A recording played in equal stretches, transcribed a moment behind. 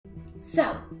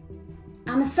So,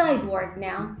 I'm a cyborg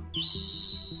now.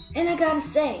 And I gotta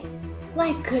say,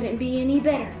 life couldn't be any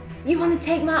better. You wanna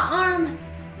take my arm?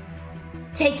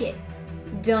 Take it.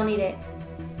 Don't need it.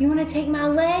 You wanna take my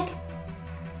leg?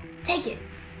 Take it.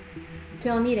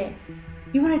 Don't need it.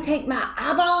 You wanna take my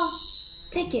eyeball?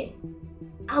 Take it.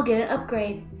 I'll get an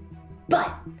upgrade.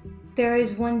 But there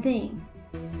is one thing.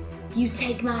 You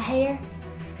take my hair,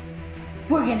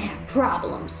 we're gonna have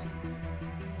problems.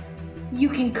 You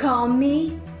can call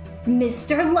me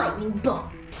Mr. Lightning Bolt.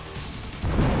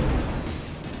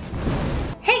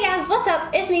 Hey guys, what's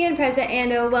up? It's me and Present,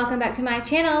 and welcome back to my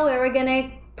channel where we're gonna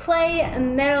play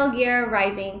Metal Gear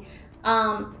Rising.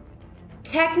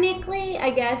 Technically, I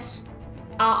guess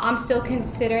I'm still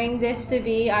considering this to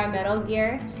be our Metal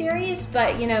Gear series,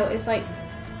 but you know, it's like,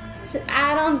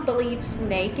 I don't believe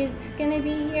Snake is gonna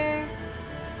be here.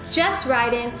 Just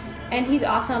Raiden, and he's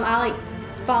awesome. I like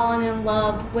fallen in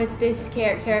love with this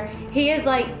character. He is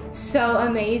like so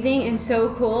amazing and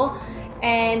so cool,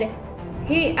 and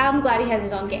I'm glad he has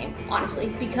his own game, honestly,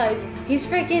 because he's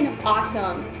freaking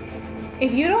awesome.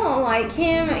 If you don't like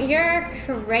him, you're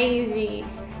crazy,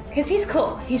 because he's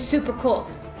cool. He's super cool,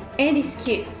 and he's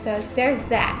cute, so there's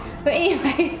that. But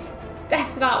anyways,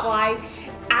 that's not why.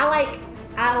 I like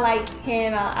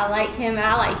him, I like him, and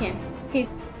I like him. He's,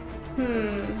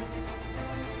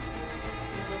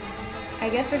 I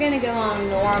guess we're gonna go on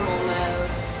normal mode.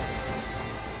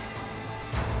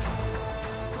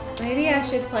 Maybe I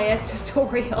should play a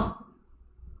tutorial.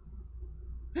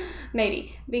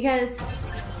 Maybe, because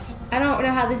I don't know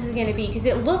how this is gonna be, because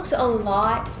it looks a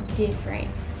lot different.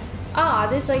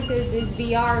 This like this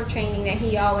VR training that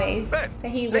he went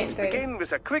through. Let's begin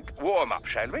with a quick warm-up,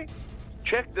 shall we?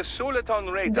 Check the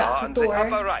Soliton radar on the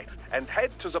upper right and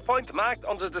head to the point marked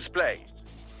on the display.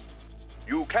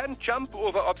 You can jump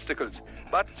over obstacles,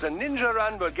 but the ninja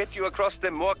run will get you across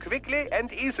them more quickly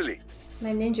and easily.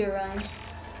 My ninja run.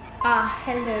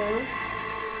 Hello.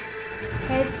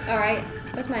 Alright.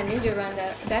 What's my ninja run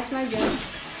though? That's my jump.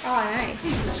 Oh, nice.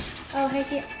 Oh,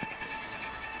 heck yeah.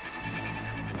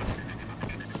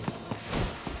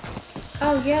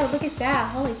 Oh, yeah, look at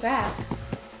that. Holy crap.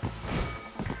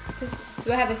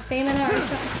 Do I have a stamina or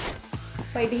something?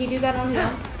 Wait, did he do that on his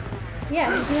own?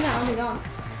 Yeah, he's doing that on his own.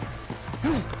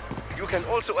 You can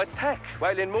also attack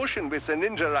while in motion with the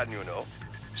ninja run, you know.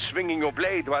 Swinging your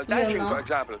blade while dashing, for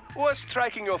example. Or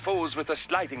striking your foes with a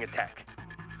sliding attack.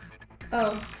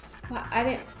 Oh, well, I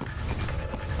didn't...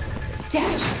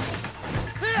 Dash!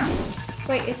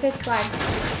 Wait, it said slide.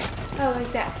 Oh,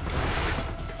 like that.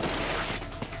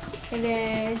 And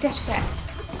then dash attack.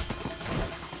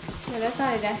 No, that's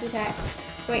not a dash attack.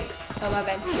 Wait. Oh, my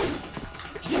bad.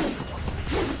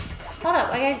 Hold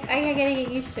up. I gotta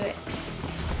get used to it.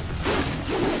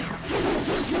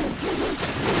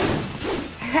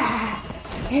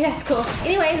 Hey, that's cool.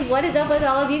 Anyways, what is up with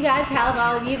all of you guys? How have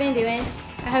all of you been doing?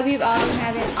 I hope you've all been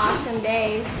having awesome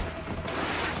days.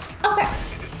 Okay.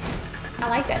 I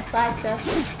like that slide stuff.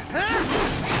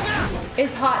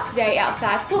 It's hot today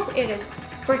outside. Whew, it is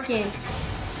freaking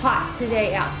hot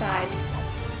today outside.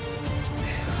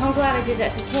 I'm glad I did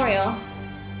that tutorial.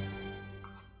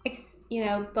 You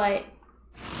know, but...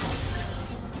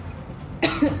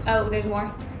 oh, there's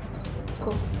more.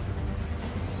 Cool.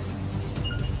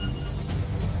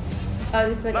 Oh,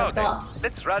 this is like a boss.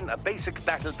 Let's run a basic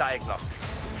battle diagnostic.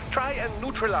 Try and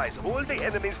neutralize all the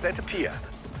enemies that appear.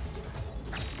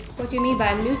 What do you mean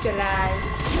by neutralize?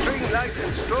 String light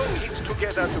and strong hits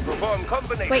together to perform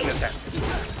combination attacks.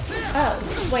 Oh,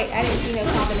 wait, I didn't see no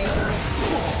combination.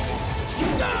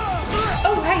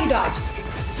 Oh, how you dodge?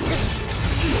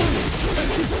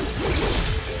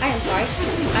 I am sorry.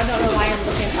 I don't know why I'm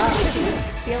looking up to this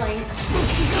feeling.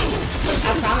 I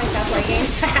promise I'll play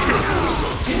games.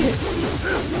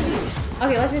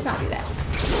 Okay, let's just not do that.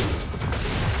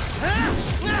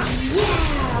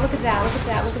 Yeah! Look at that, look at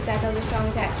that, look at that. That was a strong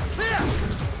attack.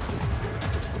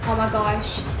 Oh my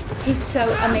gosh. He's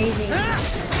so amazing.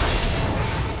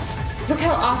 Look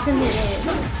how awesome he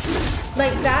is.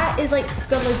 Like, that is like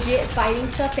the legit fighting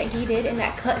stuff that he did in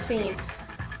that cutscene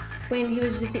when he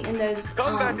was defeating those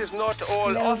Combat is not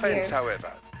all offense,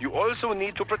 however. You also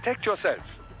need to protect yourself.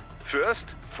 First,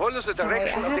 follow the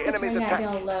direction of the enemy's attack.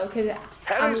 Down low,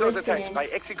 parry those attacks by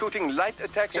executing light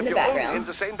attacks of your own in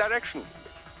the same direction.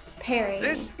 Parry.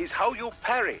 This is how you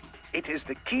parry. It is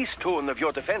the keystone of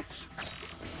your defense.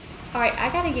 Alright, I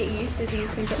gotta get used to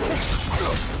these controls.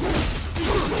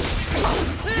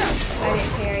 I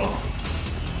didn't parry.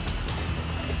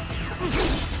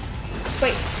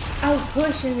 Wait. Oh,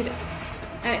 push into the...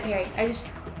 I didn't parry. I just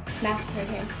massacred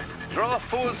him. Draw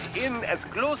foes in as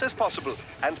close as possible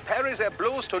and parry their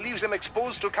blows to leave them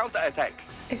exposed to counterattack.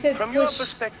 From your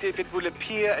perspective, it will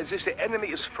appear as if the enemy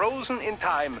is frozen in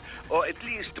time, or at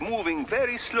least moving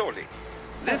very slowly.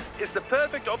 This is the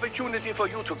perfect opportunity for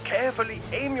you to carefully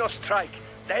aim your strike,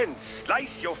 then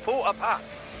slice your foe apart.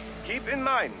 Keep in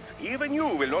mind, even you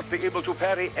will not be able to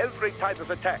parry every type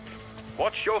of attack.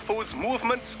 Watch your foe's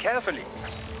movements carefully.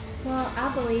 Well,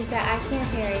 I believe that I can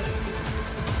parry.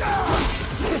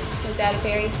 Was that a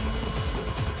parry?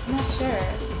 I'm not sure.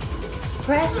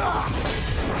 Press. I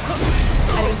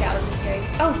think that was a parry.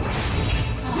 Oh!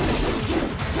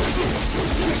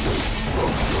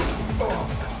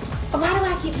 Oh, why do I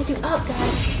keep looking up,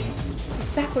 guys?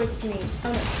 It's backwards to me.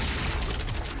 Oh no.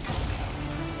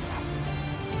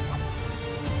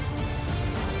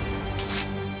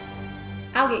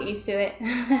 I'll get used to it.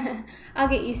 I'll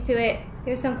get used to it.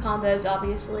 There's some combos,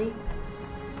 obviously.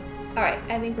 Alright,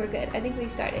 I think we're good. I think we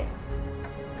started.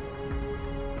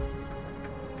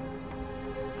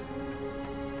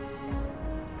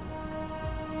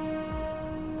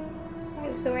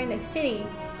 Alright, so we're in a city.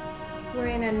 We're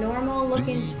in a normal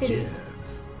looking city. 3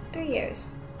 years. 3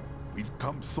 years. We've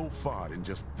come so far in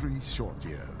just 3 short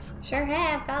years. Sure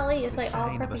have, golly. It's like all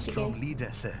Sign of a perfect strong again. leader,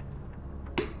 sir.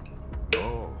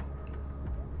 Oh,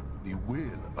 the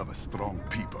will of a strong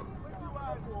people.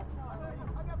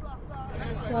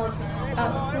 Well,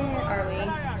 where are we?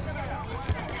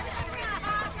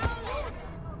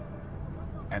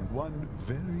 And one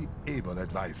very able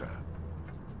advisor.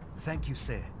 Thank you,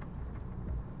 sir.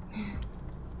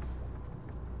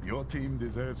 Your team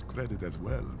deserves credit as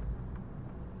well,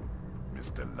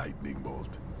 Mr. Lightning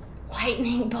Bolt.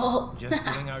 Lightning bolt. Just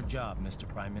doing our job, Mr.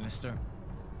 Prime Minister.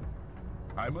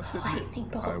 I must admit, Lightning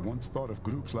bolt. I once thought of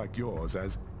groups like yours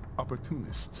as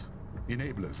opportunists,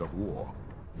 enablers of war.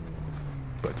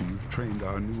 But you've trained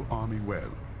our new army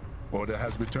well. Order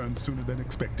has returned sooner than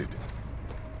expected.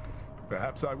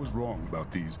 Perhaps I was wrong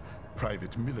about these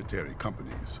private military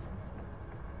companies.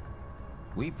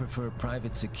 We prefer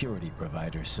private security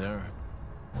providers, sir.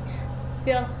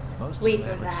 Still, Most wait for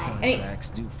elaborate that. contracts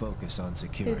do focus on His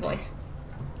security. voice.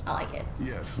 I like it.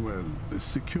 Yes, well,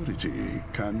 security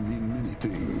can mean many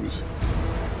things.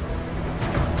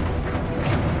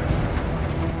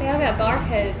 They all got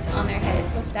barcodes on their head.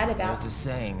 What's that about? There's a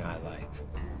saying I like.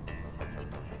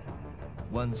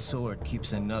 One sword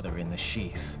keeps another in the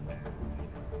sheath.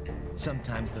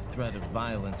 Sometimes the threat of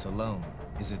violence alone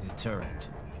is a deterrent.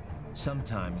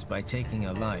 Sometimes by taking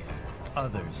a life,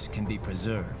 others can be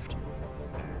preserved.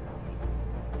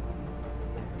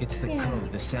 It's the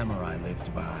code the samurai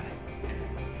lived by.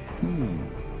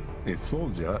 A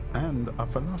soldier and a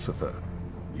philosopher.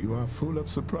 You are full of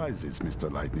surprises, Mr.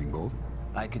 Lightning Bolt.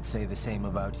 I could say the same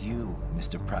about you,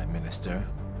 Mr. Prime Minister.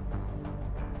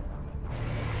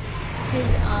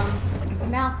 His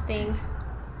mouth things.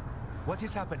 What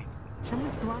is happening?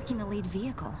 Someone's blocking the lead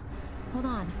vehicle. Hold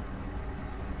on.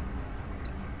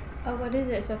 Oh, what is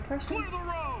this? A person? Clear the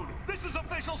road! This is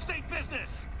official state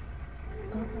business!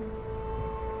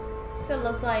 That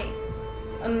looks like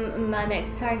my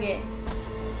next target.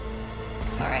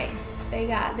 Alright, they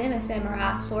got them a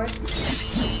samurai sword.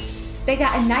 They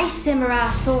got a nice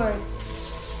samurai sword.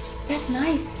 That's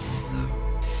nice.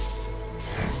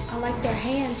 I like their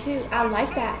hand too. I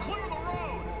like that. Clear the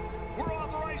road! We're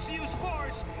authorized to use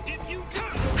force if you do!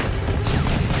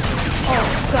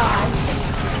 Oh god.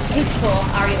 He's cool.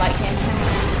 I already like him.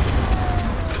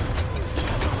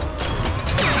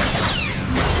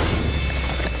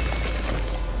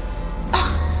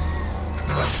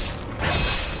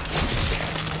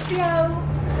 Yo,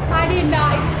 I did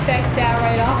not expect that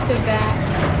right off the bat.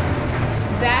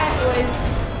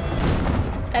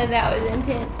 That was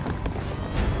intense.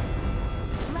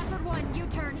 Leopard 1,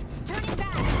 U-turn. Turning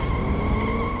back.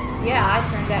 Yeah, I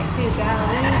turned back too,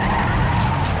 golly.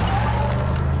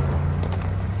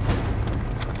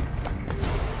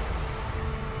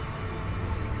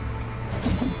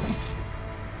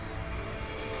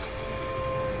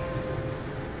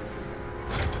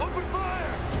 Open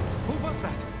fire! Who was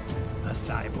that? A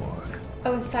cyborg.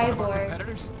 Oh, a cyborg.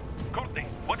 Competitors? Courtney,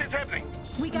 what is happening?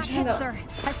 We got trying hit, to- sir.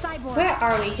 A cyborg. Where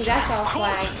are we? Because I saw a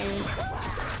flag and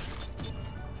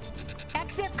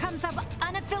Exif comes up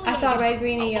unaffiliated. I saw red,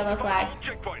 green, and yellow flag.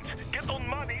 Checkpoint. Get on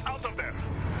money out of there.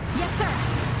 Yes, sir.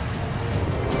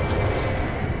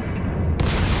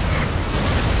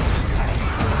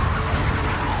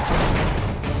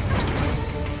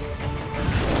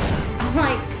 I'm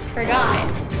like, forgot.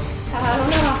 I don't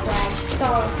know my flags.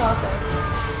 Saw though.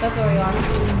 That's where we are.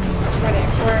 Right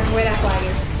there. Where that flag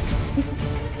is.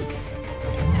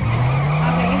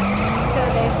 Okay. So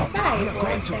there's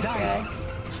going cyborgs. to That's die.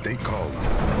 good. Stay calm. We're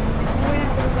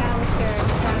gonna go down with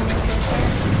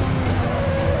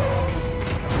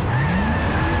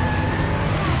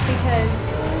because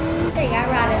they got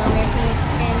Rodden on their team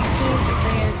and he's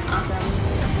freaking awesome.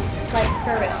 Like,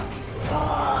 for real.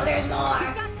 Oh, there's more!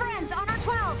 We've got friends on our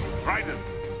 12. Raiden.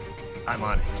 I'm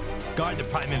on it. Guard the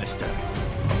Prime Minister.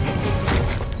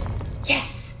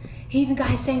 Yes! He even got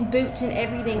his same boots and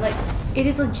everything. Like, it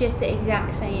is legit the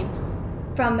exact same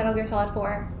from Metal Gear Solid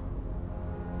 4.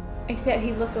 Except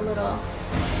he looked a little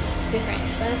different.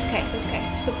 But that's okay, that's okay.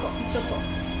 He's still cool, he's still cool.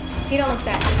 He don't look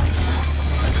that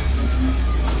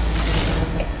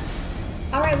okay.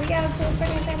 Alright, we got a cool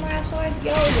freaking samurai sword.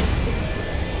 Yo, this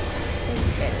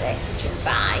is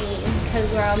electrifying. Because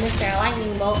we're on Mr.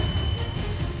 Lightning Bolt.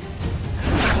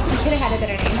 We could have had a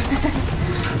better name.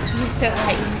 Mr.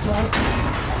 Lightning Bolt.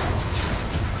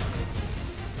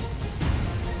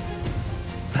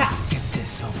 Let's get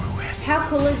this over with. How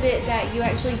cool is it that you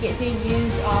actually get to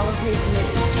use all of his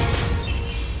moves?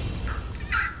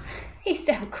 He's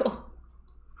so cool.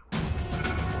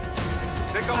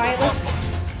 Alright, let's...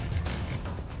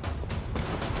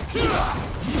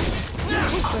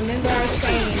 Remember our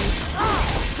training.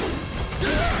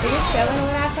 Is it showing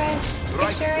what I pressed?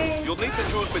 Right. It sure is. You'll need to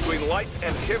choose between light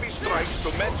and heavy strikes to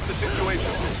match the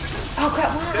situation. Oh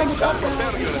crap, wow, I Take looked some up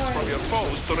repair now. units from your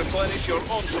foes to replenish your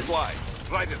own supply.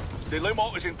 Raiden, the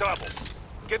limo is in trouble.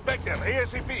 Get back there,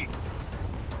 ASAP.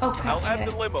 Oh crap, I'll add okay.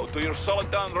 the limo to your solid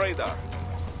down radar.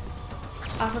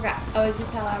 I forgot. Oh, is this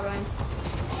how I run?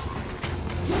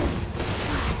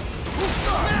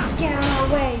 Get out of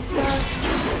my way, sir.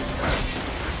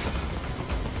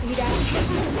 You died.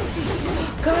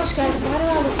 Gosh, guys, why do I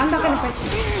look? I'm not gonna break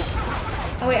this.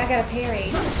 Oh, wait, I got a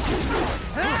parry.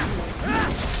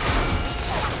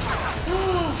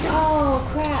 Oh,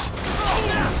 crap.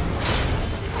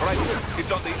 Right,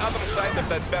 it's on the other side of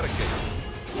that barricade.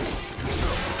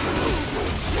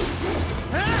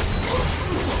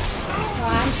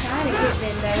 Well, I'm trying to get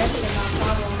them there. That's been my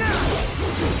problem.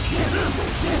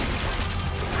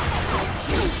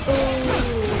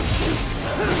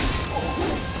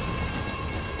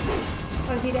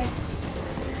 Oh, is he dead?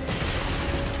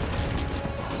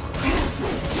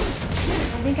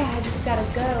 I think I just gotta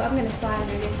go. I'm gonna slide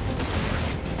under this.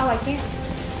 Oh, I can't.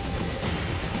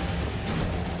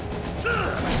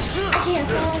 I can't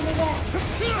slide under that.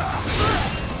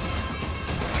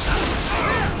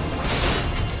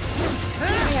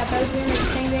 Yeah, both doing it at the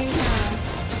same dang time.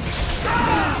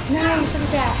 Nice, look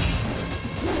at that.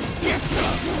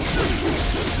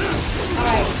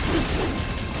 Alright.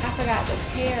 I forgot the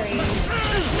parry.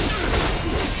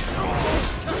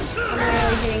 I'm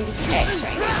really hitting just X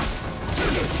right now.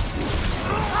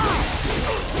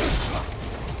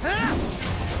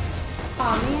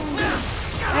 Aw, man.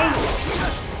 Hey.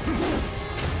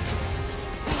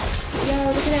 Yo,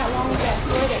 look at that long that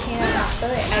sword that came out of my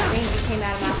foot. I think it came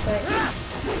out of my foot.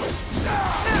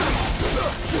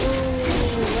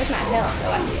 Ooh, where's my health?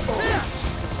 Oh, I see it.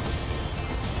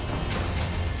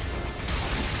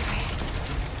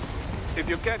 If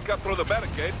you can't cut through the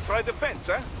barricade, try the fence,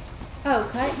 eh? Oh,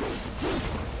 cut?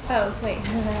 Oh, wait.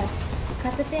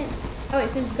 Cut the fence. Oh, wait,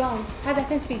 fence is gone. How'd that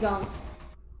fence be gone?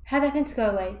 How'd that fence go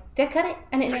away? Did I cut it?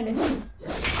 I didn't notice.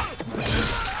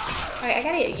 Alright, I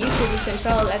gotta get used to these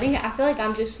controls. I feel like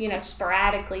I'm just, you know,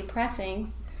 sporadically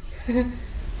pressing.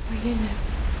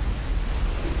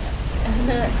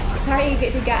 Sorry you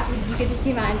get to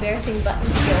see my embarrassing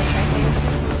button skill pressing.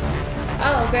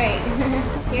 Oh, great.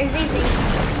 Here's VP.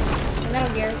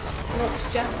 Metal Gears looks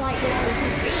just like the other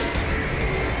 3.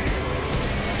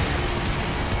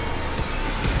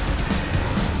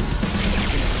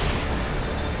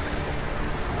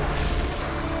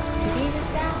 Did he just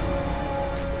die?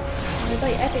 It's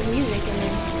like epic music and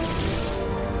then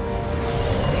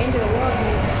the end of the world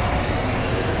music.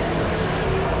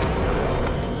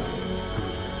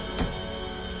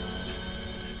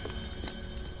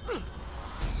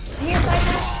 Here's like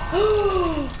that.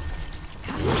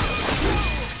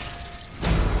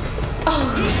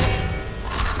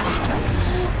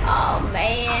 Oh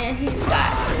man, he just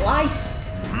got sliced.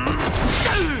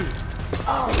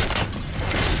 Oh,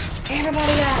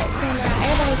 everybody got it, samurai.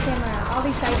 Everybody's samurai. All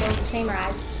these cyborgs are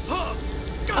samurais.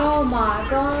 Oh my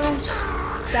gosh,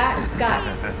 that's got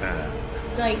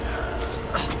like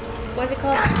what is it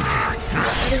called?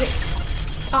 What is it?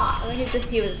 Ah, look at this.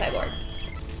 He was a cyborg.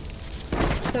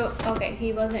 So okay,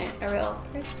 he wasn't a real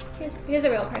person. He is a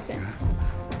real person,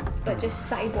 but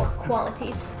just cyborg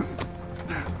qualities.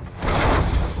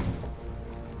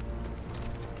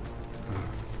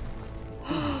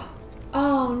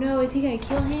 Oh no, is he gonna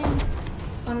kill him?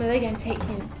 Oh no, they're gonna take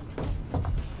him.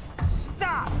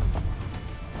 Stop!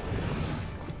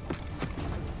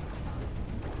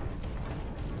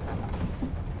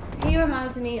 He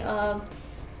reminds me of...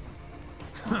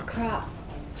 Oh, crap.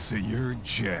 So you're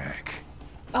Jack.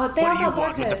 Oh, they What all do you got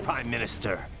want with the barcodes. Prime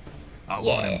Minister? I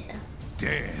want him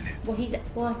dead. Well, he's...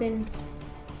 Well, then...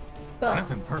 Well,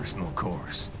 Nothing personal, of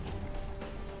course.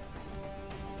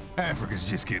 Africa's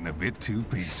just getting a bit too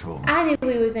peaceful. I knew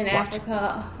he was in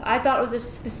Africa. I thought it was a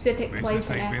specific place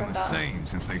Business in ain't been the Africa. same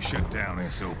since they shut down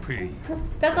SOP.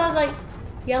 That's why I was like,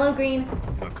 yellow, green,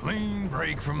 A clean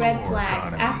break from red the war flag,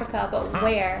 economy. Africa, but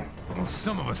where? Well,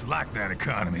 some of us like that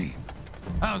economy.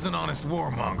 How's an honest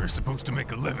warmonger supposed to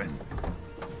make a living?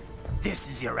 This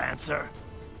is your answer?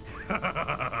 Okay,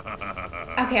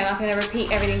 I'm not gonna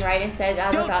repeat everything right and said I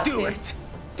was about Don't do to. it!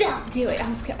 Don't do it!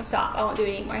 I'm stop. I won't do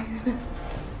it anymore.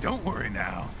 Don't worry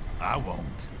now. I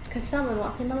won't. Cause someone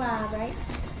wants him alive, right?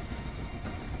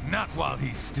 Not while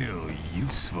he's still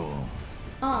useful.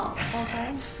 Oh,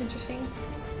 okay. Interesting.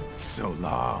 So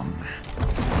long.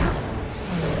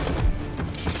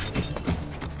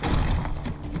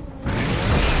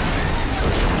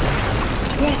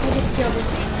 Yes, I did kill this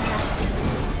thing.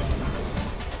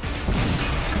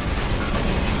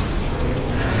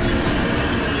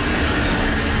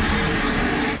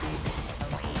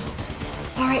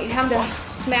 Alright, time to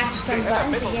smash some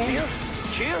buttons again.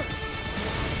 Cheer.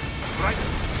 Right.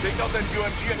 Take out that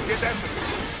UMG and get after it.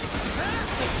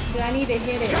 Do I need to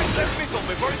hit it? Catch that missile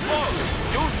before it falls.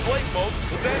 Use flight mode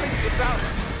to damage the tower.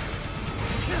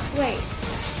 Wait.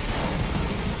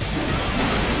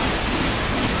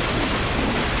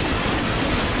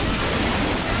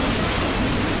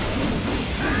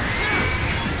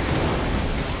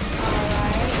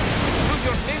 Alright. Use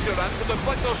your ninja run to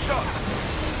deflect those shots.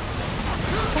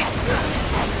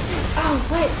 Oh,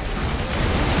 what?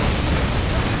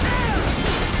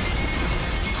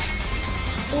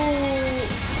 Ooh.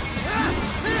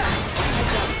 I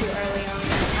jumped too early on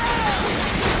that.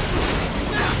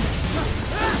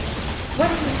 What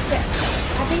is it?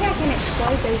 I think I can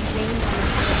explode those things on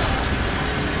the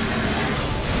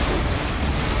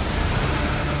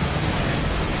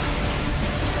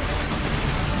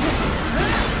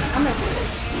I'm gonna do this.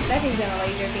 That thing's gonna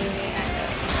laser beam me, I know.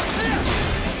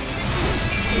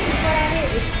 This is what I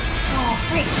did. Oh,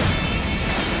 freak!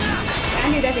 I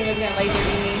knew that thing was gonna laser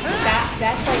beam me.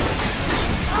 That's like,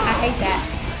 I hate that.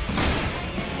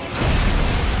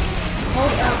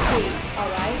 Hold LT,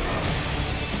 alright?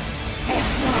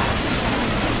 X1.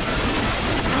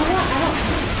 I don't,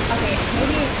 okay,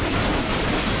 maybe.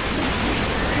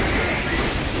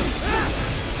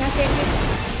 Can I say it again?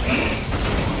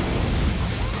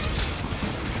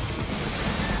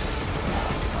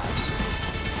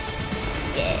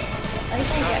 Yeah, at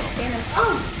least I got stamina.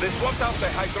 Oh! They swapped out the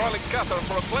hydraulic cutter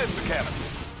for a plasma cannon.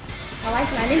 I like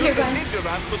my Use ninja the gun. ninja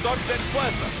run to dodge that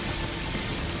plasma.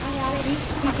 I got it.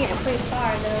 He's getting pretty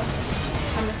far though.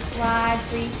 I'm gonna slide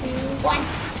 3, 2, 1.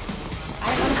 I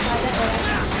didn't want to slide that way.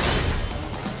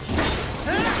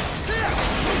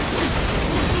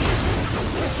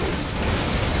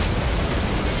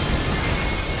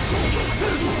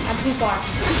 I'm too far.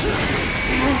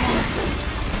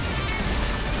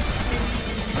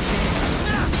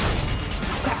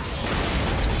 Crap.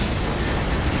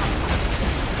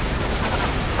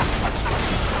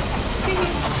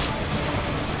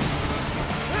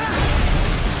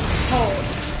 Hold.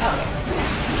 Okay.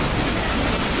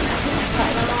 Cut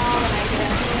them all when I get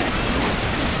up here.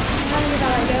 How did I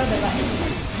let go of the button?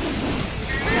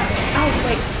 Oh,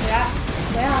 wait. Yeah.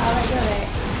 Well, I'll let go of it.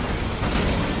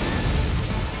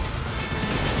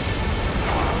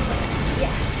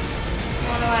 Yeah.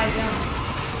 I don't know why I don't.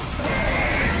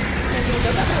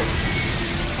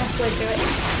 I slid through it.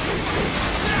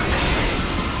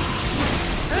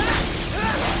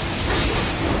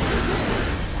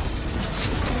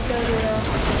 Go to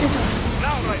this one.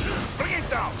 Now, Razer, bring it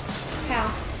down. How?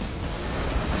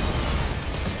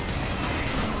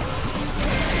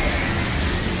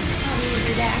 How do you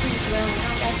do that? I can just run.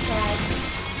 That's slide.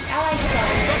 I like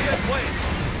slide. Stop that plane.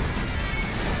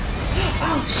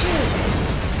 Oh shoot!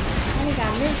 I think I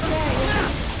missed that.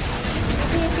 I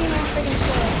can't see my freaking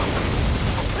sword.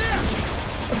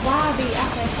 Why be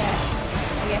after that?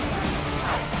 I guess not.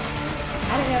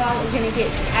 I didn't know I was gonna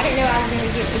get. I didn't know I was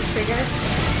gonna get this trigger.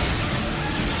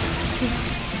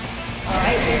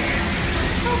 Alright, just...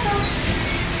 Oh gosh.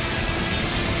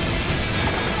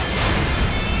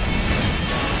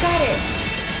 Got it.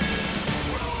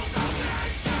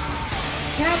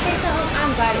 Can I say something?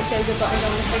 I'm glad it shows the buttons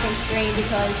on the freaking screen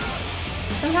because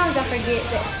sometimes I forget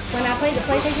that when I play the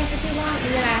PlayStation for too long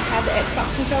and then I have the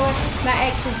Xbox controller, my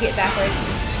X's get backwards.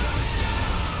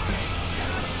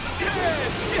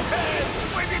 Yes! Yes!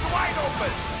 With it wide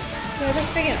open! Yeah,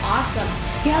 that's freaking awesome.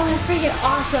 Yo, that's freaking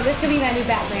awesome. This could be my new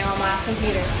background on my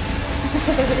computer.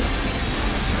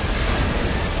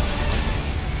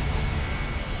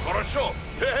 Хорошо.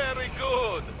 Very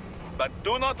good. But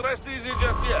do not rest easy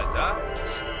just yet, huh?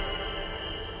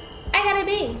 I got a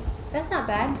B. That's not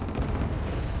bad.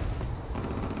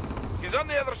 He's on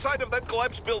the other side of that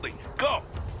collapsed building. Go!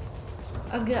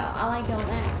 A go. I like your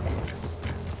accents.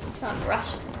 You sound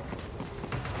Russian.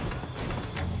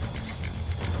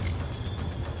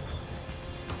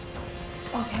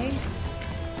 Okay.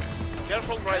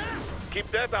 Careful, Ryder.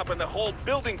 Keep that up and the whole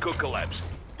building could collapse.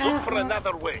 Look for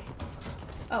another way.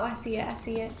 Oh, I see it. I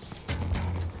see it.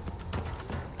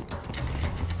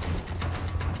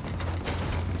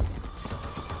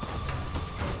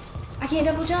 I can't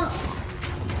double jump.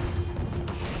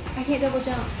 I can't double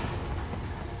jump.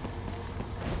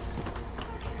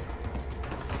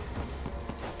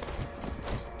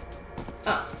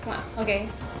 Oh, come on. Okay.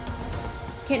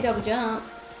 Can't double jump.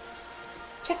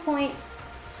 Checkpoint.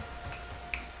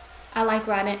 I like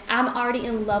riding. I'm already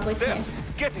in love with him.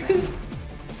 Get him.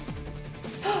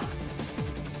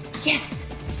 Yes.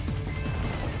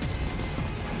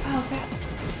 Oh crap.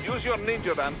 Use your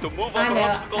ninja ram to move I over know,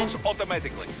 obstacles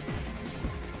automatically.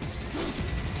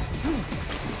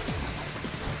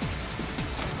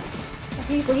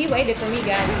 He waited for me,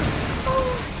 guys.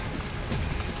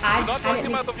 Do not let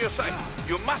him out of your sight.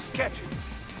 You must catch him.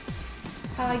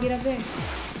 How do I get up there?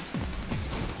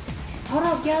 Hold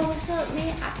up, yo, what's up,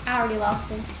 man? I already lost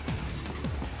him.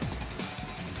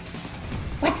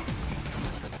 What?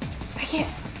 I can't.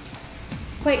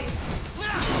 Wait.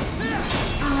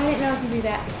 Oh, I didn't know I could do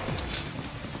that.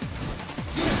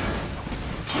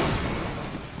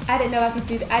 I didn't know I could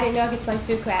do that. I didn't know I could slice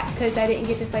through crap because I didn't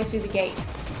get to slice through the gate.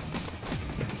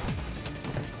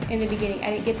 In the beginning,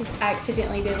 I didn't get to. I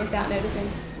accidentally did without noticing.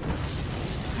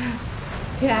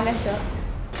 Did I mess up?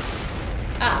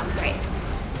 Oh, great.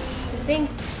 This thing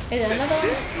is another one.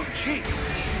 You cheat.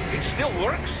 It still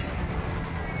works.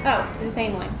 Oh, the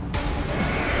same one.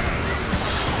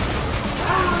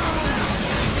 Oh,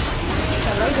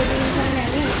 the laser beam coming at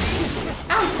me.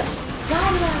 Awesome.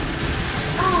 Why do I?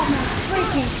 Oh my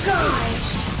freaking gosh!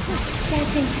 That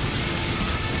thing.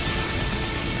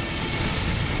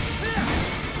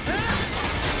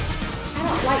 I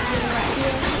don't like being right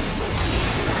here.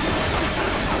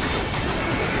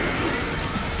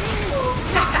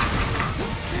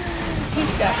 He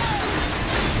sucks.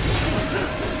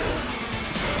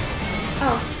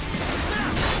 Oh.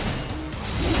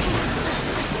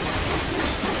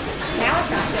 Now it's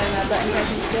not showing my button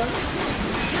pressing skills.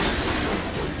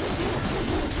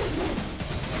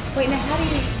 Wait, now how do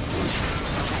you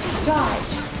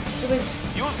dodge? It was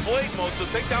Use blade mode to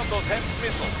take down those heavy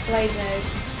missiles. blade mode.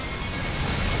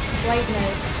 Blade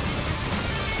mode.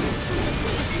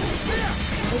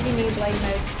 What do you mean blade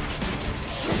mode?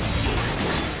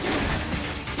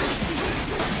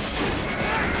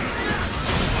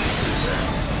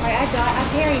 Alright, I died. I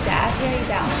parried that. I parried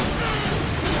that one.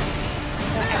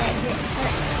 I got hit.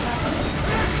 Hurt.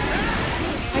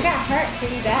 I got hurt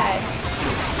pretty bad.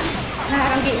 I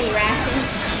don't get any rations.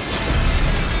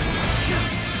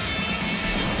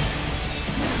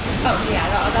 Oh yeah,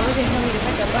 that wasn't telling me to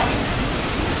press a button.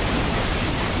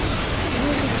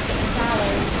 Maybe just get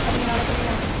silos.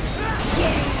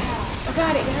 Yeah! I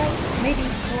got it, guys. Maybe.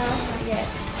 Well, not yet.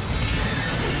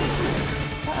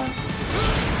 Uh-oh.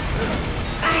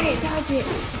 I didn't dodge it.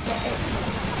 Is that it?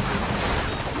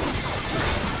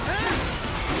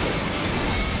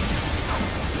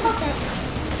 Okay.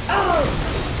 Oh!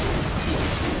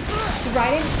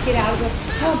 Ryden, get out of it.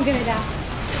 Oh, I'm gonna die.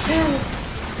 No.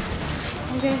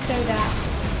 I'm gonna so die.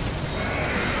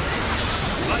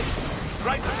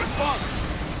 Right, respond.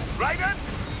 Raiden!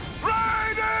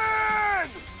 Raiden!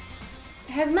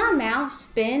 Has my mouse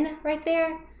been right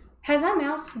there? Has my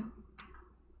mouse...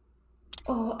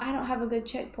 Oh, I don't have a good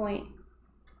checkpoint.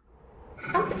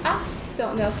 I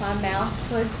don't know if my mouse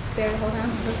was there the whole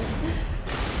time.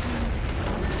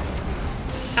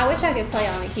 I wish I could play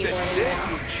on the keyboard and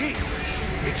mouse. You cheat.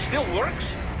 It still works?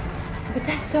 But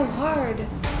that's so hard.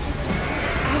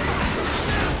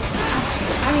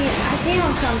 I mean, I can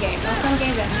on some games. On some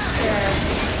games, I'm sure.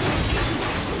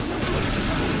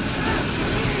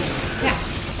 Yeah.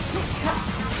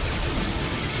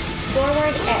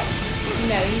 Forward X.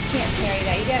 No, you can't parry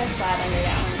that. You gotta slide under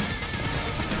that one.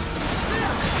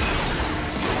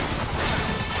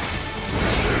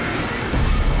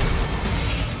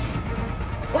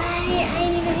 Why? I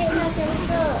ain't even hit nothing. What's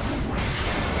up?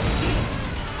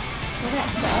 Well, that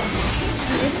sucks.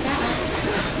 I missed that one.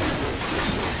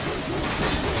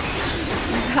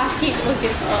 I keep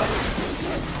looking up.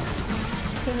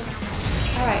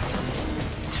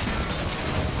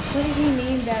 What did he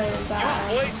mean though by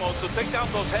blade mode to take down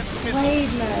those heavy missiles.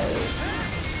 blade mode?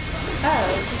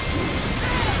 Oh, just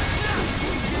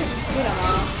get them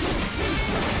all.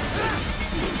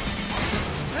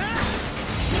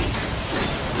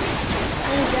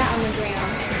 What is that on the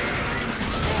ground?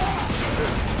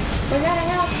 Was that a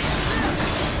health?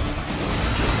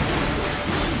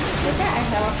 Was that a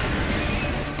health?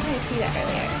 I didn't see that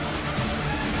earlier.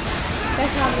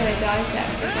 That's how I'm gonna dodge that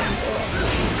freaking bullet.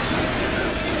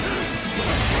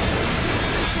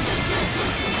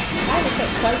 Why is it so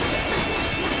close though?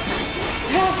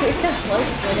 It's so close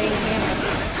to the dang camera.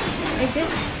 Is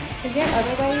there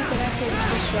other ways that I could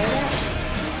destroy that?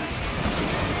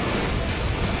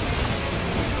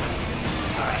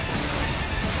 Alright.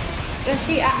 Let's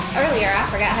see, earlier I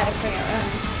forgot how to bring it run.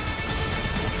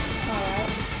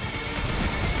 Alright.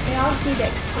 And I'll just need to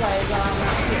explode while I'm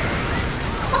not here.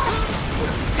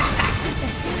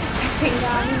 Ding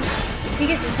dong. He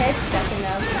gets his head stuck in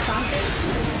the concrete.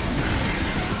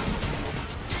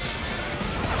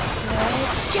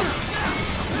 Let's jump!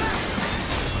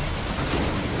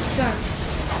 Jump.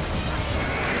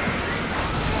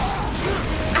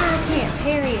 I can't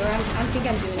parry, or I think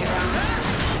I'm doing it wrong.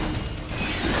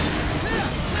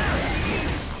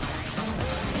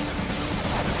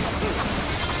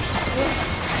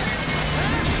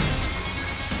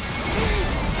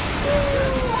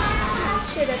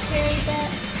 Should have parried that.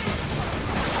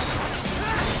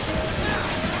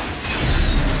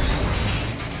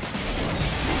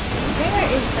 Where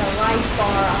is the life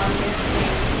bar on this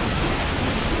thing?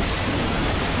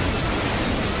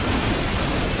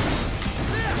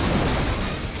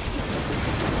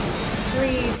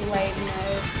 Free blade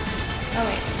mode. Oh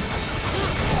wait.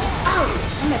 Oh!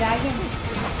 I'm gonna die again.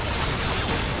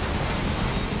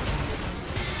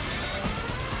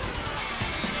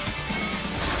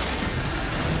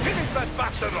 Finish that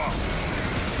bastard off!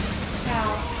 How?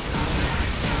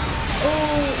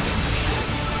 Oh!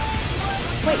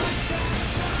 Wait,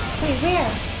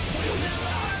 where?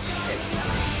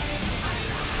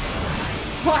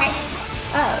 What?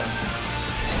 Oh.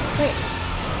 Wait.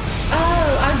 Oh,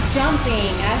 I'm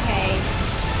jumping. Okay.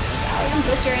 Sorry, I'm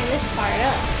butchering this part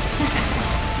up.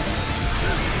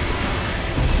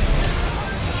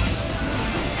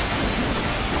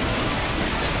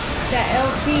 That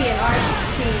LT and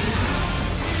RT.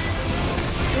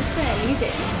 What's that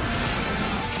music?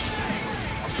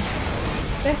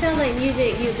 That sounds like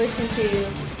music you listen to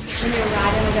when you're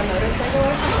riding like a motorcycle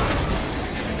or something.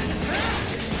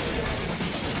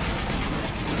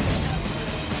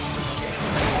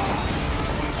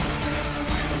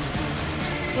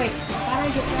 Wait, how did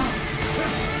I get wrong?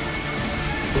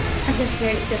 I'm just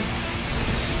scared it's good.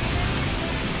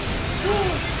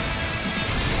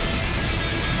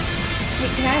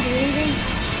 Wait, can I do anything?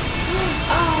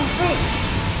 Oh, wait.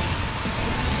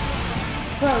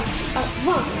 Whoa,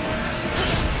 whoa.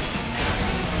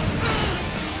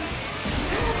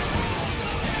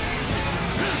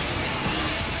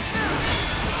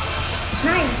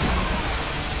 Nice!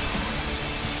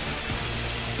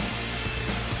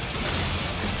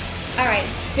 Alright,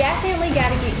 definitely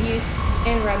gotta get used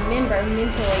and remember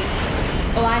mentally.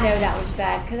 Oh, I know that was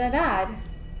bad, because I died.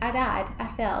 I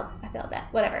failed that.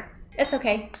 Whatever. It's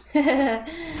okay.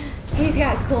 He's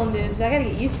got cool moves, I gotta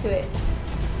get used to it.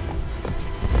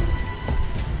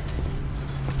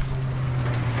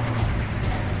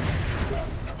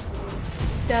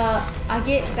 I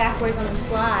get backwards on the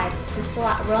slide. The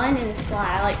slide, run and the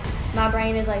slide. Like, my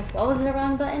brain is like, what was the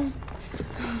run button?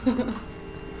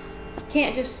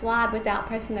 Can't just slide without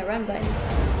pressing the run button.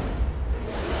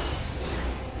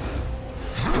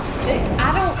 Okay.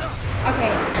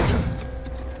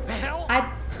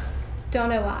 I don't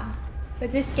know why,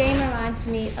 but this game reminds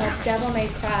me of Devil May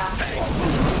Cry.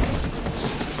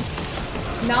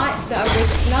 Not the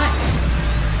original, not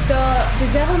the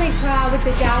Devil May Cry with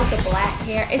the guy with the black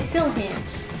hair. It's still him,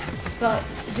 but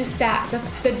just that,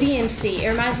 the DMC. It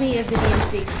reminds me of the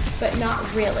DMC, but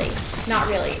not really. Not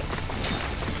really.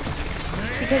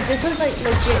 Because this one's like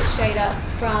legit straight up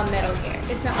from Metal Gear.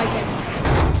 It's not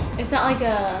like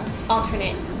a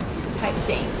alternate type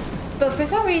thing. But for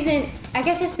some reason, I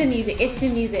guess it's the music. It's the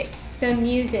music. The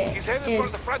music He's headed for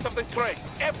the front of the train.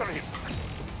 After him.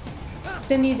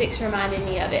 The music's reminding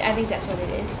me of it. I think that's what it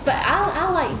is. But I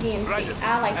like DMC. Roger.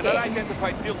 I like An it.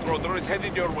 unidentified field roader is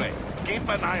headed your way. Keep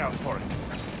an eye out for it.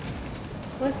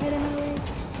 What's heading my way?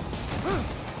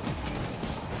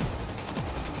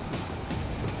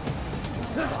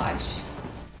 Oh gosh.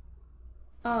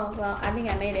 Oh well, I think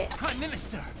I made it. Prime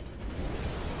Minister.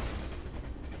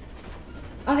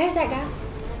 Oh, there's that guy.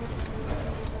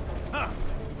 Huh.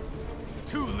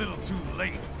 Too little too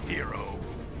late, hero.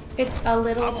 It's a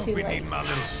little I won't too be late. needing my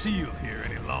little shield here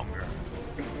any longer.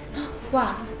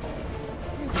 Wow.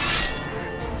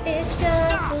 It's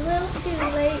just a little too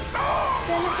late.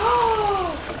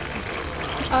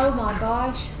 Oh my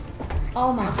gosh.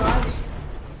 Oh my gosh.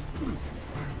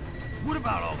 What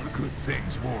about all the good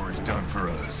things war has done for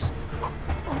us?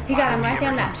 He got him Why right do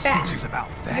we there on ever that hear fat. speeches about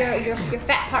that? Your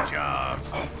fat part.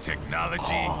 Jobs,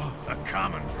 technology, a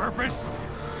common purpose.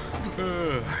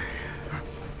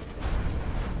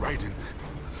 Raiden,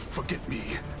 forget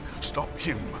me. Stop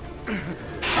him.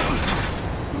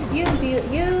 You.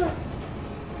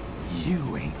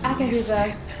 You ain't I can do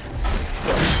listening. both.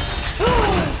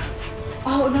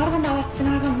 Oh,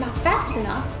 not fast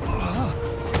enough.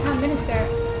 Prime Minister.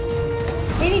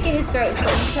 Maybe get his throat slit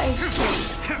and cut his chin.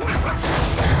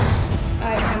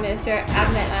 Alright, Prime Minister,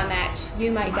 I've met my match.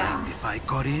 You might die. If I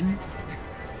got in?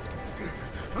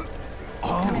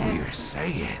 All we're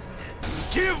saying.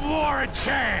 Give war a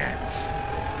chance.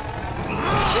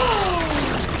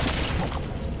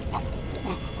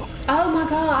 Oh my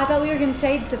god, I thought we were gonna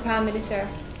save the Prime Minister.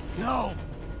 No.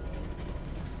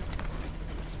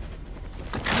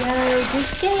 Yo,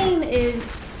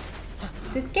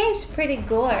 this game's pretty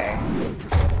gore.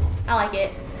 I like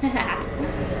it. I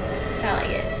like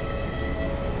it.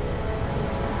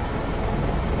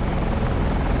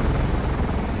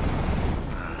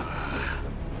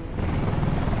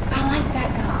 I like that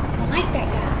guy. I like that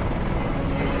guy.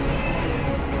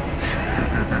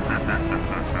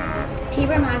 He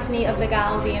reminds me of the guy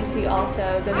on VMC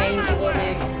also, the main evil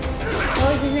dude. What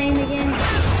was his name again?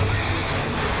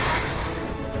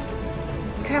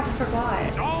 Crap, I forgot.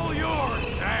 It's all yours,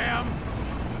 Sam.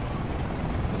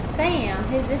 Sam.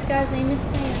 This guy's name is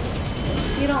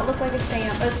Sam. You don't look like a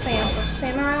Sam. A Sam or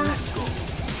Samurai?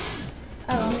 Oh,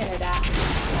 I'm gonna die.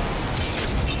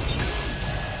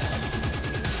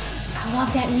 I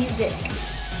love that music.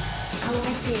 I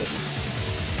like it.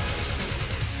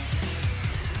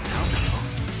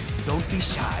 Don't be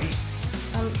shy.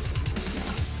 No.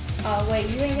 Oh wait,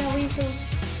 you ain't gonna leave for.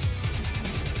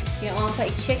 You don't wanna play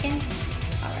chicken?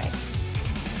 Alright.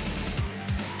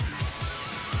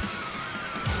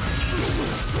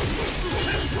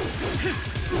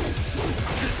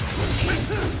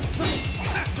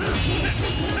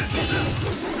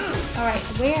 Alright,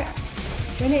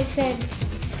 when it said.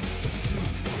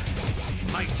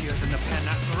 Mightier than the pen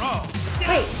after all.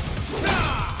 Wait!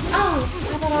 Oh!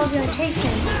 I thought I was gonna chase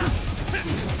him.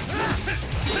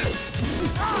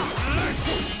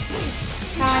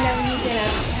 How I know when he's gonna.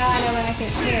 How I know when I can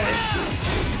parry.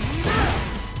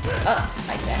 Oh,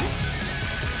 like that.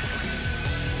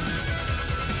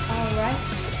 Alright.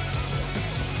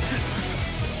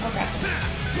 Oh crap.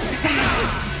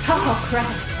 Oh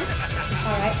crap.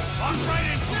 Alright.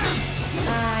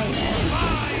 I know.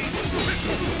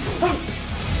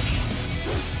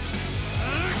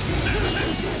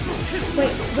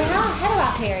 Wait, how do I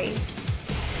parry?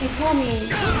 He told me.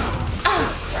 Oh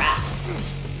crap!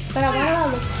 But why do I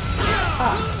look?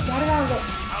 Oh, why do I look?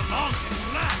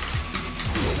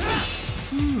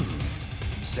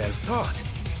 Self-taught.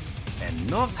 And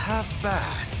not half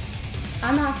bad.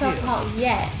 I'm not self-taught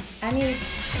yet. I need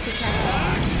to try.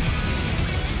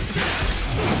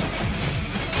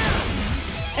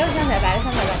 It was not that bad. It's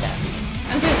not that bad though.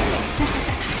 I'm doing okay.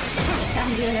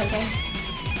 I'm doing okay.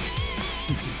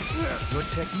 Your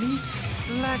technique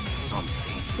lacks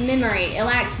something. Memory. It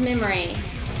lacks memory.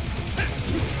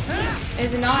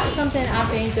 It's not something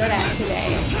I've been good at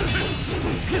today.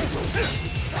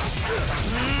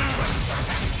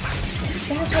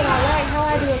 That's what I like. How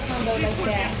I do a combo like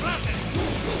that.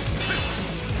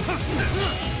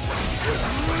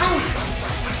 Oh.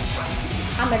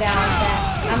 I'm a down with that.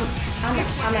 I'm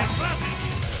a.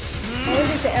 What is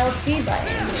it? The LT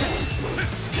button.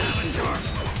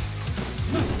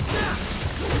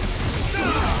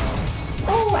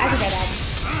 Oh, I think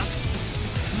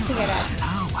I died.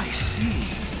 Now I see.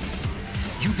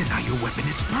 You deny your weapon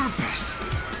its purpose.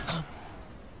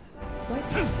 What?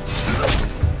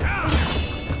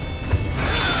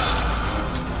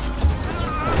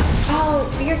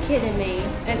 Oh, you're kidding me.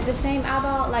 And the same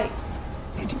eyeball, like...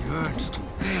 It yearns to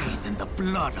bathe in the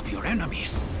blood of your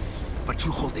enemies, but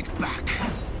you hold it back.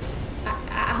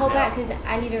 I hold back because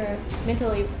I need to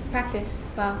mentally practice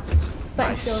while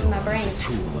button still in my brain. It's a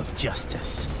tool of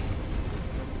justice.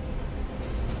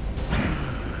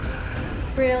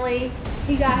 Really?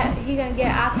 He gonna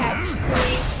get eye patch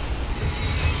too.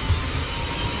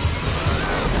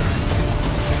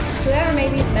 Whoever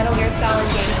made these Metal Gear Solid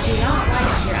games do not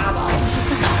like your eyeball.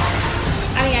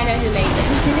 I mean, I know who made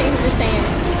them. He was just saying,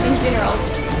 in general,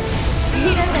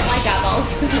 he doesn't like eyeballs.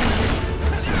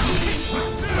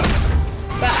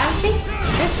 But I think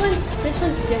this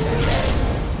one's different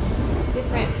though.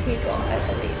 Different people,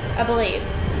 I believe.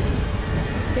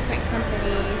 Different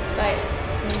company, but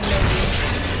maybe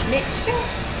mixture?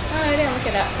 Oh, I didn't look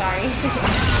it up, sorry.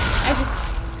 I just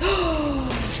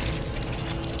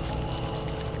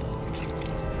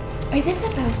is this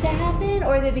supposed to happen,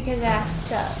 or is it because that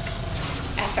sucks?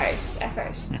 At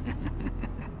first.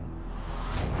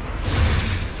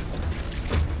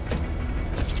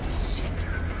 Shit,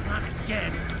 not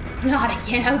again. Not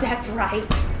again. Oh, that's right.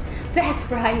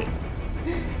 That's right.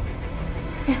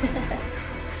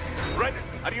 Red,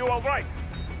 are you all right?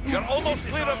 You're almost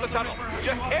clear of the tunnel.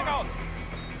 Just hang on.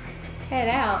 Head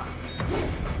out.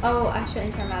 Oh, I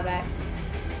shouldn't turn my back.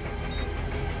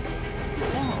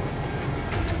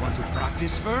 Want to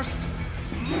practice first?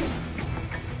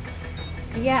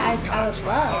 Yeah, I would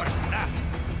love That.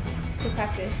 to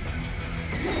practice.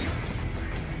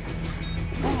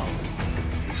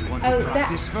 Did you want Oh, to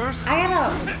practice first? I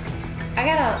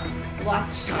gotta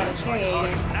watch how to carry it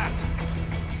again. That.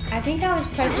 I think I was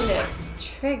pressing the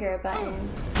trigger button.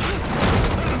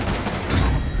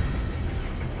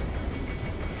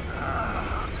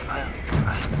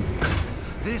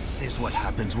 This is what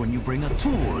happens when you bring a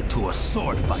tool to a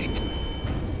sword fight.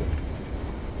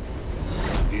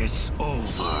 It's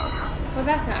over. Well,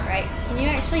 that's not right. Can you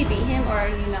actually beat him, or are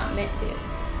you not meant to?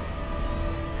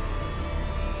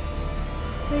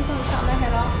 Please don't chop my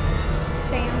head off,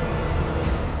 Sam.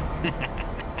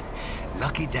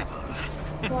 Lucky devil.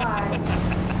 Why?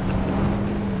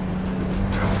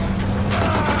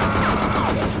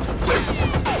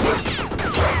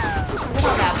 Look at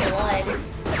all that blood.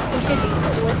 We should be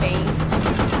slipping.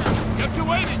 Get you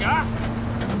waiting, huh?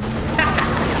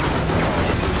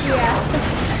 Yeah,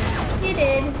 you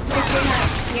did. But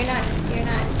you're not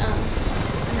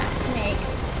Snake.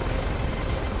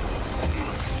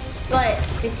 But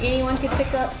if anyone could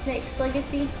pick up Snake's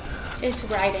legacy, it's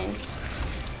Raiden.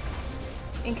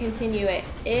 And continue it.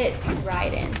 It's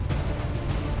Raiden.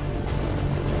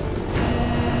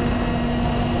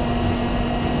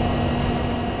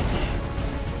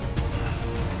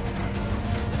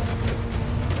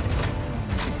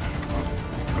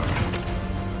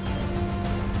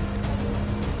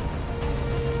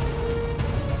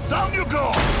 Down you go!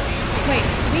 Wait,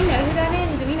 do we know who that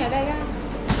is? Do we know that guy?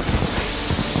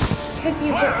 Could be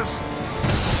Flares!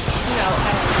 No,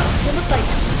 I don't know. It looks like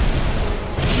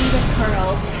the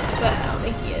Colonels, but I don't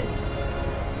think he is.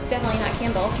 Definitely not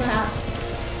Kimball.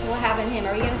 What happened to him?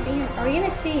 Are we gonna see him? Are we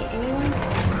gonna see anyone?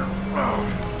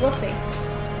 We'll see.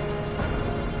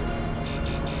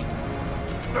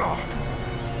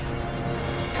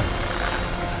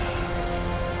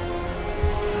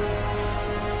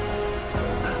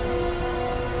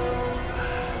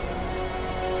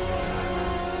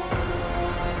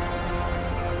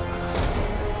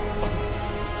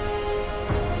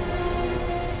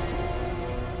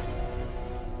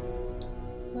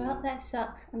 Well, that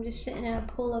sucks. I'm just sitting in a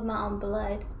pool of my own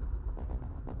blood.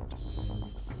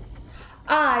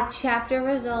 Ah, chapter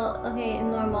result. Okay,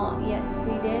 normal. Yes,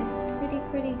 we did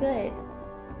pretty good.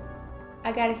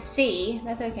 I got a C.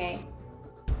 That's okay.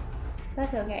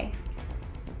 That's okay.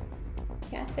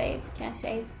 Can't save. Can't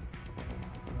save.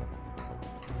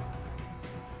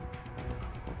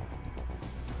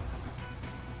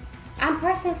 I'm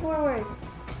pressing forward.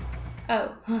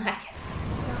 Oh, not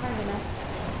hard enough.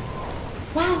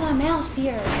 Why is my mouse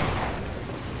here?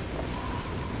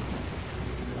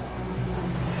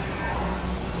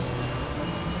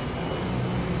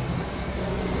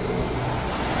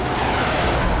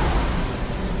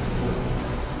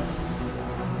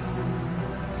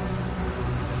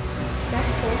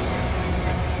 That's cool.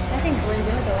 That thing blends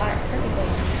in with the water perfectly.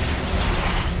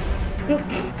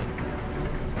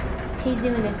 He's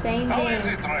doing the same How is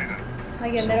thing it, Raiden?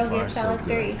 like in So Metal Gear far, so Solid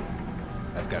good. 3.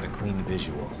 I've got a clean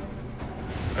visual.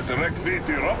 A direct feed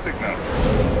to your optic nerve.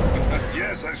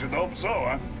 Yes, I should hope so,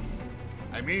 huh?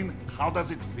 I mean, how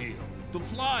does it feel? To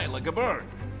fly like a bird?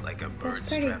 Like a That's bird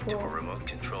pretty strapped to cool. a remote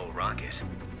control rocket.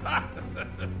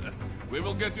 We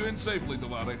will get you in safely,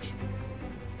 Tovarich.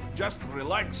 Just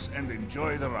relax and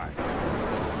enjoy the ride.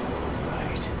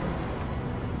 Right.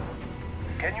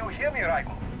 Can you hear me,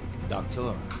 Raiden?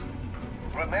 Doctor,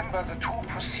 Remember the two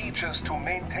procedures to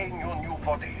maintain your new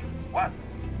body. 1.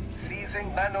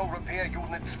 Seizing nano repair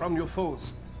units From your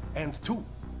foes. And 2.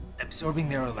 absorbing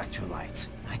their electrolytes.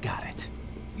 I got it.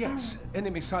 Yes,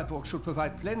 enemy cyborgs should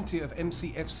provide plenty of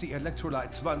MCFC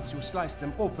electrolytes once you slice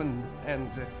them open and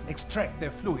extract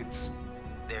their fluids.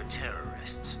 They're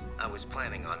terrorists. I was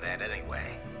planning on that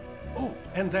anyway. Oh,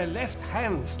 and their left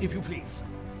hands, if you please.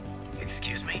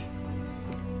 Excuse me?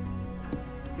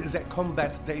 the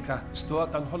combat data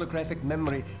stored on holographic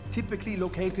memory, typically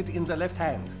located in the left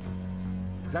hand.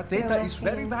 That data is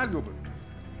very valuable.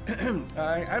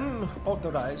 I am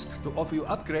authorized to offer you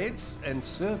upgrades and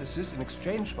services in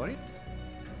exchange for it.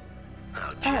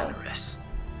 How generous.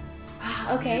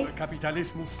 Okay.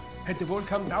 Capitalismus. Had the war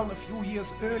come down a few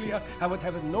years earlier, I would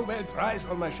have a Nobel Prize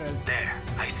on my shelf. There,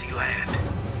 I see land.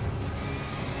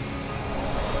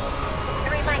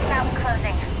 3 mics out,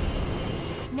 closing.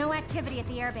 No activity at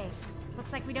the airbase.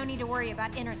 Looks like we don't need to worry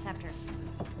about interceptors.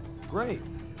 Great.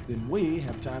 Then we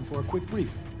have time for a quick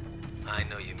briefing. I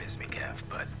know you miss me, Kev,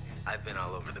 but I've been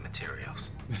all over the materials.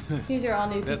 These are all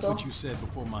new people. That's what you said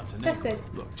before Montenegro. That's good.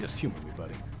 Look, just humor me,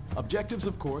 buddy. Objectives,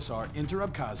 of course, are enter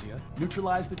Abkhazia,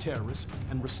 neutralize the terrorists,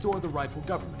 and restore the rightful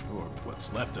government, or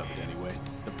what's left of it anyway.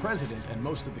 The president and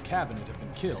most of the cabinet have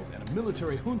been killed, and a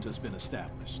military junta's been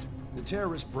established. The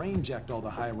terrorists brain-jacked all the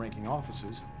high-ranking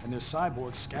officers, and their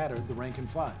cyborgs scattered the rank and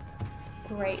file.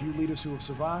 Great. The few leaders who have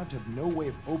survived have no way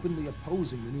of openly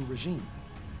opposing the new regime.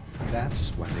 That's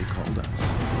why they called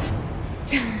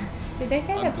us. Did they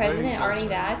say the president already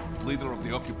died? Leader of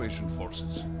the occupation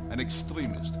forces, an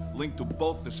extremist linked to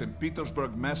both the St.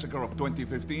 Petersburg massacre of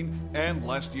 2015 and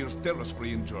last year's terror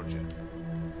spree in Georgia.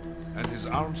 And his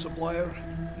arms supplier,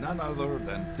 none other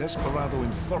than Desperado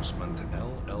Enforcement,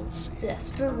 LLC.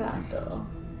 Desperado.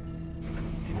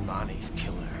 Bonnie's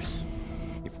killers.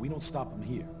 If we don't stop them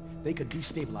here, they could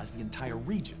destabilize the entire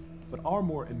region. But our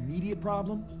more immediate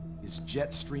problem is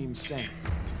Jetstream Sam.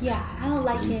 Yeah, I don't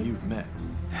like him. You've met.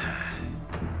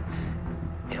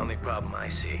 The only problem I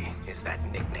see is that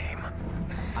nickname.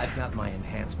 I've got my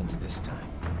enhancements this time.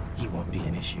 He won't be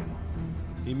an issue.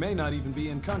 He may not even be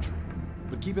in country,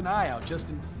 but keep an eye out just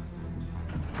in...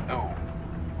 Oh,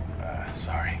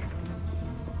 sorry.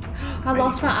 I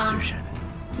lost my eye.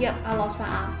 Yep, I lost my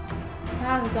eye.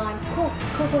 My eye's gone. Cool,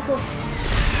 cool, cool, cool.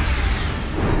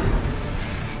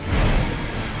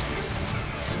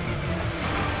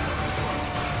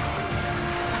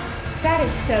 That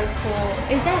is so cool.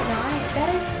 Is that not?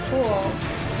 That is cool.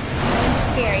 And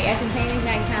scary. At the same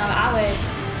time, I would...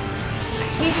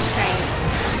 He's trained.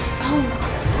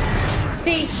 Oh.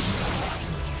 See,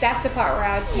 that's the part where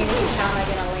I was panicking. How am I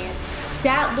gonna land?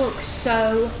 That looks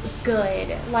so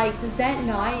good. Like, does that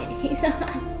not? He's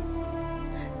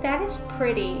that is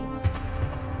pretty.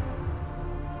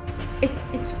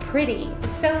 It's pretty.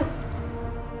 It's so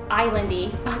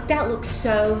islandy. Oh, that looks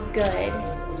so good.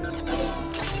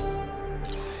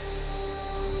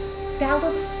 That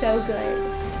looks so good.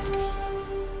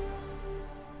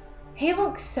 He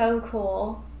looks so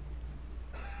cool.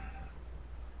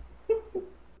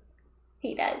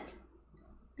 He does.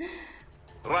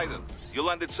 Raiden, you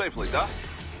landed safely, huh?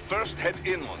 First, head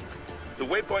inland. The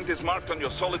waypoint is marked on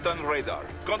your Soliton radar.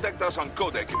 Contact us on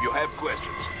Codec if you have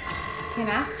questions. Can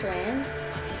I swim?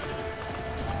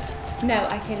 No,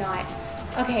 I cannot.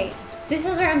 Okay, this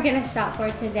is where I'm gonna stop for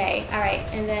today. Alright,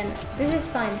 and then this is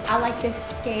fun. I like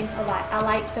this game a lot. I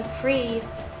like the free.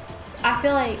 I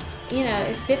feel like, you know,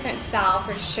 it's different style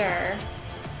for sure.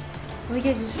 We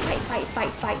can just fight, fight,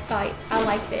 fight, fight, fight. I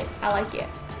liked it. I like it.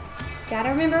 Gotta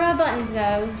remember my buttons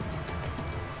though.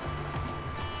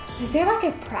 Is there like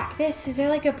a practice? Is there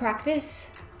like a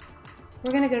practice?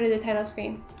 We're gonna go to the title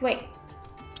screen. Wait.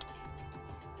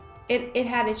 It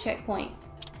had a checkpoint.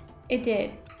 It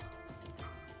did.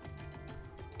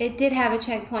 It did have a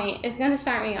checkpoint. It's gonna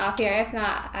start me off here. If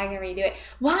not, I can redo it.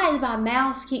 Why does my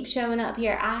mouse keep showing up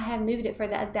here? I have moved it for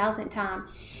the 1,000th time.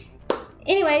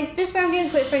 Anyways, this is where I'm gonna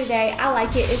quit for today. I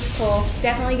like it. It's cool.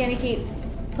 Definitely gonna keep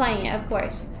playing it, of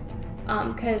course.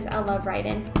 Because I love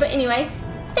writing. But anyways,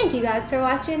 thank you guys for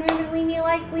watching. Remember to leave me a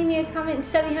like, leave me a comment, and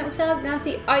sub if you haven't subbed. And I'll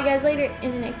see all you guys later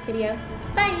in the next video.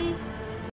 Bye!